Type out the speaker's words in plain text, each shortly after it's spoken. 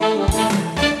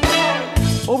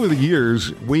over the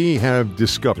years, we have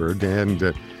discovered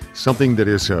and something that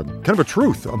is kind of a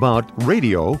truth about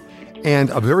radio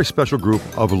and a very special group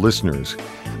of listeners.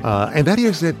 And that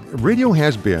is that radio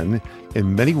has been,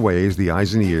 in many ways, the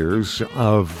eyes and ears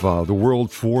of the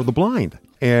world for the blind.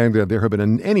 And there have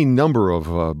been any number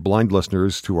of blind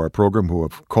listeners to our program who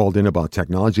have called in about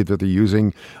technology that they're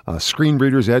using. Screen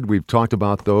readers, Ed, we've talked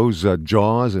about those,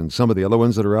 JAWS and some of the other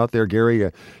ones that are out there. Gary,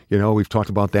 we've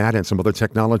talked about that and some other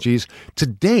technologies.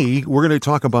 Today, we're going to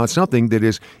talk about something that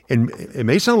is, and it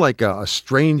may sound like a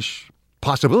strange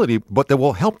possibility, but that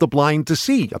will help the blind to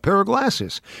see, a pair of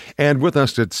glasses. And with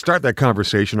us to start that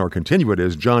conversation or continue it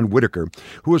is John Whitaker,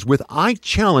 who is with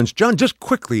iChallenged. John, just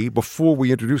quickly, before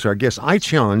we introduce our guest,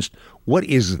 iChallenged, what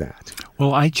is that?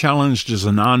 Well, iChallenged is a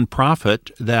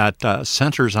nonprofit that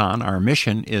centers on our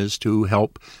mission is to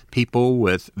help people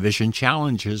with vision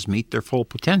challenges meet their full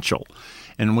potential.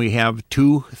 And we have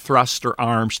two thruster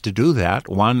arms to do that.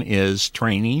 One is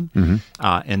training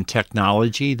and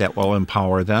technology that will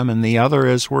empower them, and the other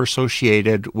is we're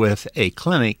associated with a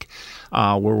clinic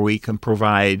where we can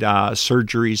provide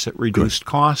surgeries at reduced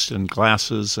cost and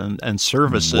glasses and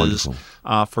services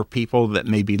for people that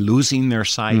may be losing their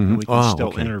sight, and we can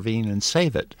still intervene and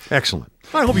save it. Excellent.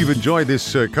 I hope you've enjoyed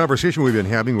this conversation we've been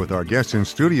having with our guest in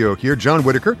studio here, John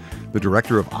Whitaker, the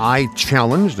director of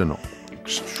iChallenged, an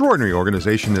extraordinary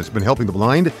organization that's been helping the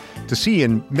blind to see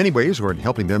in many ways, or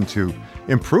helping them to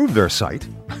improve their sight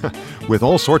with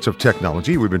all sorts of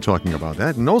technology. We've been talking about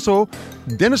that. And also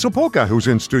Dennis Opoka, who's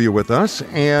in studio with us,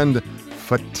 and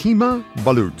Fatima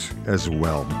Balut as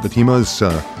well. Fatima's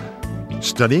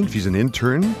studying. She's an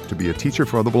intern to be a teacher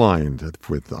for the blind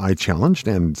with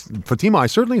iChallenged. And Fatima, I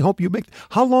certainly hope you make...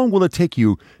 How long will it take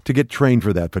you to get trained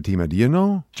for that, Fatima? Do you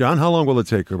know? John, how long will it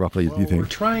take roughly, do you think? We're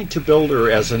trying to build her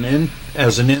as an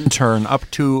intern up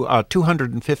to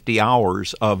 250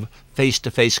 hours of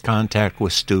face-to-face contact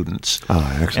with students.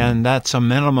 Excellent. And that's a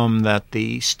minimum that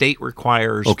the state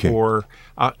requires for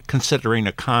considering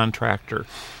a contractor.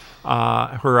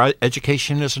 Her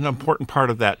education is an important part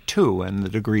of that, too, and the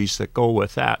degrees that go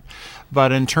with that.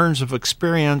 But in terms of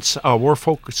experience, we're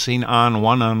focusing on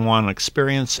one-on-one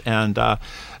experience and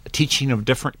teaching of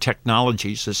different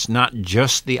technologies. It's not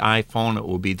just the iPhone. It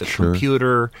will be the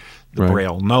computer, the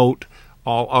Braille note,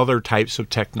 all other types of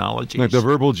technologies. Like the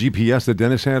verbal GPS that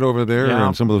Dennis had over there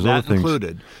and some of those other things.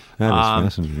 Included. That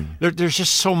is fascinating. There's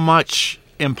just so much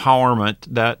empowerment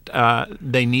that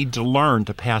they need to learn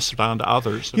to pass it on to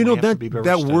others.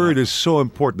 That word is so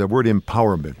important, that word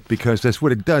empowerment, because that's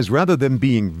what it does. Rather than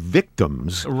being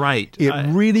victims, it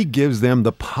really gives them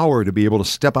the power to be able to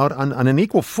step out on an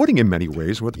equal footing in many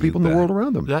ways with the people in the world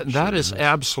around them. That is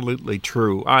absolutely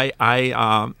true.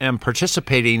 I am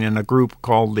participating in a group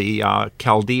called the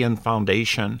Chaldean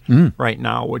Foundation right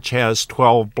now, which has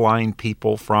 12 blind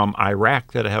people from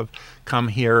Iraq that have come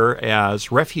here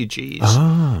as refugees.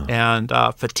 And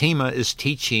Fatima is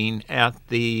teaching at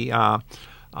the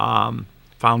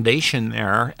foundation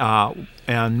there,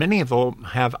 and many of them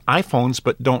have iPhones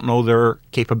but don't know their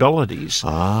capabilities.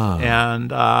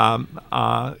 And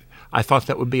I thought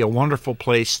that would be a wonderful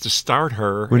place to start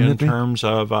her in terms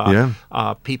of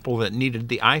people that needed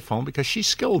the iPhone, because she's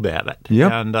skilled at it.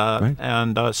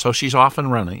 And so she's off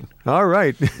and running. All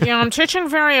right. I'm teaching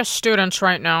various students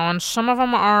right now, and some of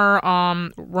them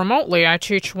are remotely. I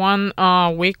teach one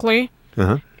weekly,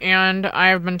 and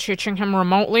I've been teaching him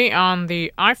remotely on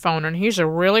the iPhone, and he's a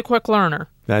really quick learner.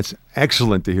 That's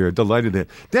excellent to hear. Delighted to.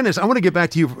 Dennis, I want to get back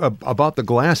to you about the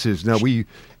glasses. Now, he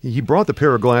brought the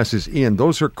pair of glasses in.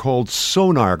 Those are called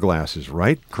sonar glasses,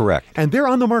 right? Correct. And they're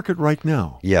on the market right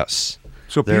now. Yes.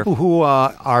 So people who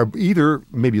are either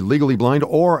maybe legally blind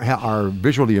or are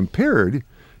visually impaired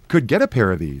could get a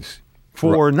pair of these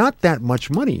for not that much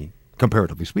money,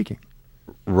 comparatively speaking.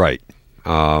 Right.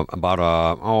 About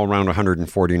around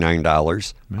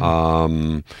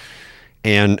 $149.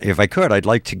 And if I could, I'd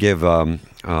like to give a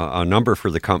number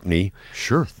for the company.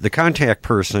 Sure. The contact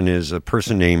person is a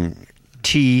person named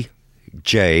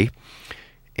TJ,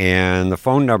 and the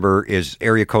phone number is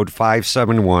area code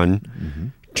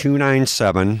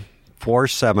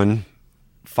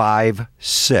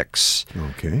 571-297-4756.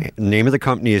 Okay. The name of the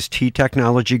company is T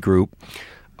Technology Group.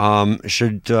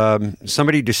 Should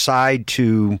somebody decide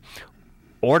to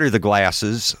order the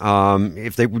glasses,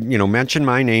 if they mention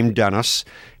my name, Dennis,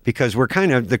 because we're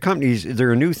the companies,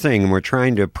 they're a new thing, and we're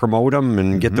trying to promote them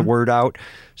and get the word out,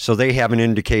 so they have an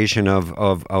indication of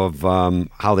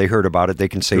how they heard about it. They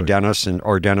can say Dennis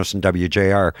or Dennis and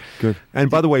WJR. Good. And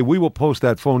by the way, we will post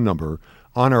that phone number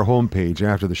on our homepage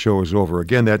after the show is over.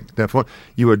 Again, that phone,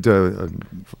 you would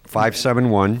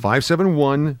 571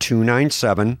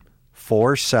 297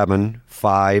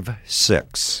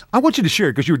 4756. I want you to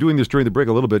share, because you were doing this during the break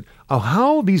a little bit, of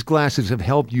how these glasses have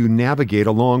helped you navigate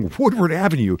along Woodward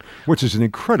Avenue, which is an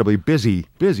incredibly busy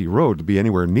road to be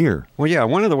anywhere near. Well, yeah,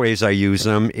 one of the ways I use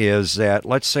them is that,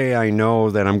 let's say I know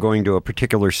that I'm going to a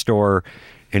particular store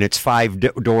and it's 5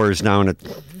 doors down at,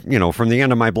 from the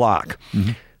end of my block.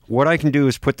 Mm-hmm. What I can do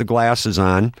is put the glasses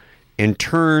on and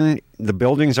turn, the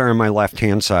buildings are on my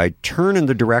left-hand side, turn in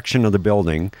the direction of the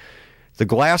building. The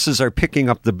glasses are picking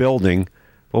up the building,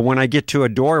 but when I get to a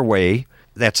doorway,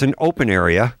 that's an open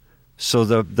area, so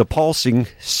the pulsing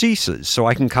ceases, so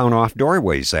I can count off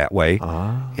doorways that way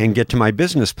and get to my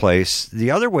business place.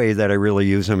 The other way that I really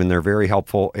use them, and they're very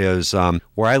helpful, is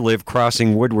where I live,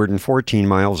 crossing Woodward and 14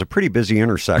 Mile is a pretty busy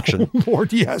intersection. Oh,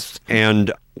 Lord, yes.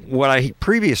 And what I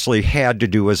previously had to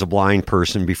do as a blind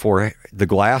person before the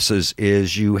glasses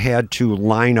is you had to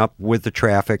line up with the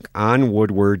traffic on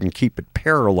Woodward and keep it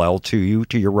parallel to you,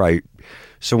 to your right.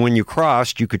 So when you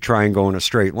crossed, you could try and go in a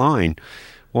straight line.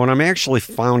 What I'm actually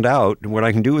found out, what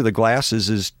I can do with the glasses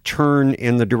is turn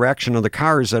in the direction of the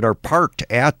cars that are parked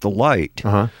at the light.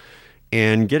 Uh-huh.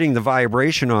 And getting the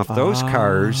vibration off those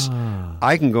cars,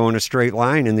 I can go in a straight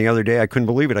line. And the other day, I couldn't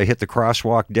believe it. I hit the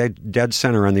crosswalk dead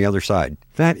center on the other side.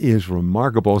 That is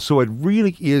remarkable. So it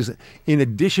really is, in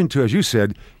addition to, as you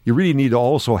said, you really need to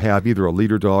also have either a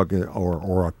leader dog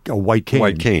or a white cane.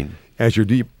 White cane. As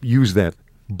you use that.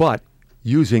 But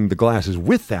using the glasses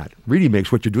with that really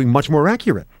makes what you're doing much more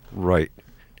accurate. Right.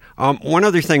 One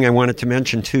other thing I wanted to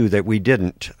mention, too, that we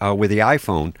didn't with the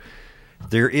iPhone,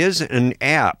 there is an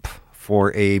app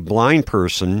for a blind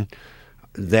person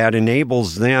that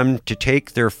enables them to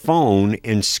take their phone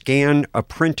and scan a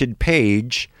printed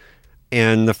page,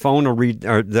 and the phone will read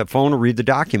the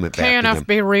document back to them.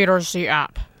 KNFB Reader's the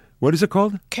app. What is it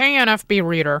called? KNFB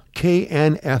Reader.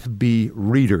 KNFB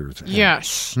Readers.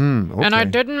 Yes. Okay. And I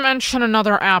didn't mention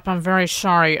another app. I'm very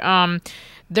sorry.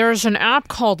 There's an app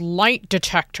called Light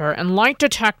Detector. And Light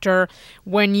Detector,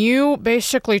 when you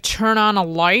basically turn on a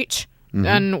light,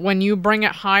 and when you bring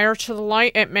it higher to the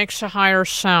light, it makes a higher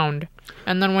sound.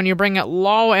 And then when you bring it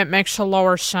low, it makes a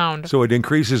lower sound. So it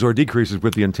increases or decreases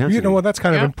with the intensity. You know what? That's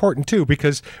kind of important too,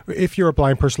 because if you're a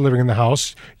blind person living in the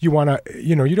house, you want to,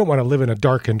 you don't want to live in a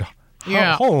darkened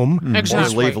home,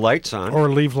 exactly. Or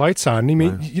leave lights on. I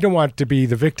mean, you don't want to be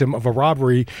the victim of a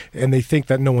robbery and they think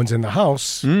that no one's in the house.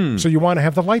 So you want to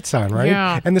have the lights on, right?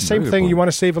 Yeah. And the same thing, you want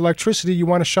to save electricity. You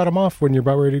want to shut them off when you're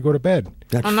about ready to go to bed.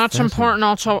 And that's important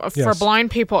also for blind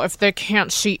people if they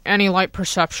can't see any light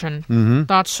perception.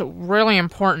 That's really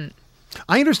important.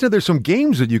 I understand there's some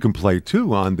games that you can play,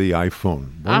 too, on the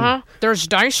iPhone. There's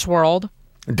Dice World.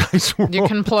 Dice World. You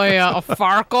can play a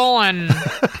Farkle, and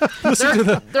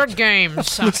they're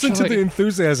games. Listen to the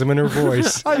enthusiasm in her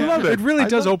voice. I love it. It really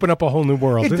does open up a whole new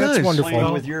world. It That's does. wonderful.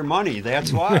 Playing with your money,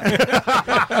 that's why.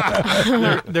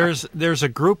 There's a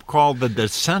group called the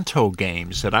Decento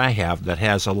Games that I have that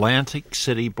has Atlantic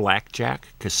City Blackjack,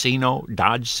 Casino,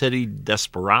 Dodge City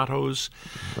Desperados,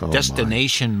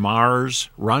 Destination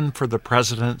Mars, Run for the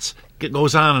Presidents. It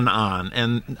goes on and on,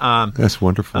 and that's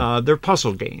wonderful. They're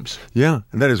puzzle games. Yeah,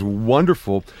 and that is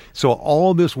wonderful. So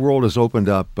all this world has opened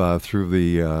up through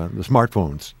the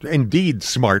smartphones. Indeed,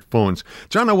 smartphones.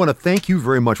 John, I want to thank you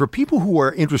very much. For people who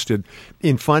are interested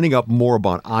in finding out more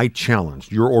about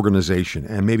iChallenge, your organization,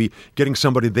 and maybe getting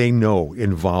somebody they know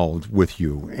involved with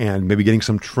you, and maybe getting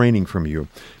some training from you,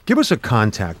 give us a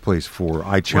contact, please, for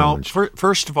iChallenge. Well,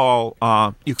 first of all,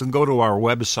 you can go to our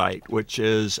website, which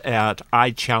is at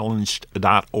iChallenge.org,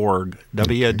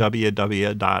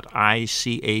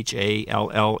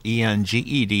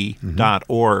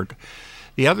 www.ichallenged.org.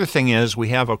 The other thing is we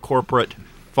have a corporate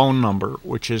phone number,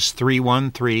 which is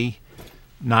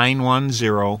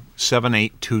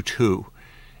 313-910-7822.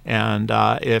 And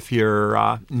if you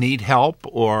need help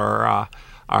or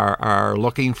are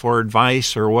looking for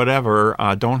advice or whatever,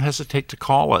 don't hesitate to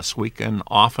call us. We can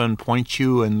often point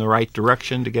you in the right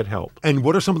direction to get help. And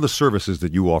what are some of the services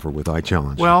that you offer with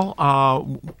iChallenge? Well,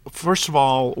 first of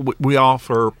all, we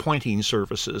offer pointing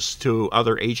services to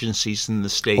other agencies in the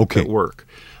state that work.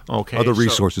 Okay, other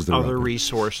resources that are other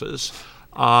resources.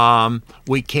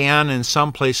 We can, in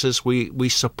some places, we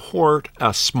support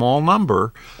a small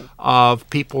number of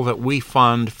people that we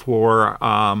fund for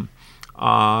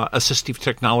assistive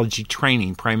technology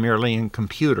training, primarily in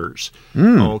computers.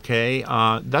 Okay,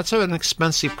 that's an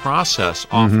expensive process,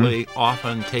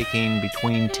 often taking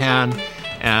between 10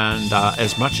 and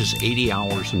as much as 80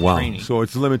 hours of training. So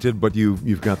it's limited, but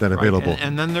you've got that available.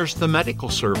 And then there's the medical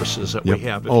services that we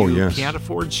have. If you can't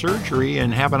afford surgery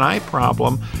and have an eye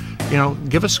problem,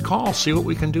 give us a call, see what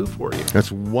we can do for you.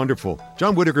 That's wonderful.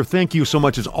 John Whitaker, thank you so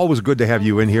much. It's always good to have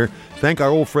you in here. Thank our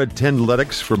old friend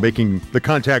Tenletics for making the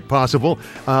contact possible.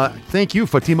 Thank you,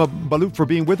 Fatima Balut, for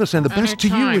being with us, and the best to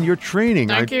you in your training.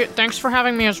 Thank you. Thanks for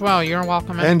having me as well. You're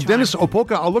welcome anytime. And Dennis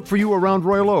Opoka, I'll look for you around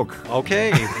Royal Oak.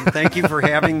 Okay. Thank you for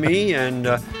having me, and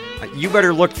you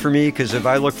better look for me, because if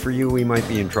I look for you, we might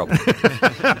be in trouble.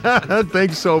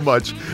 Thanks so much.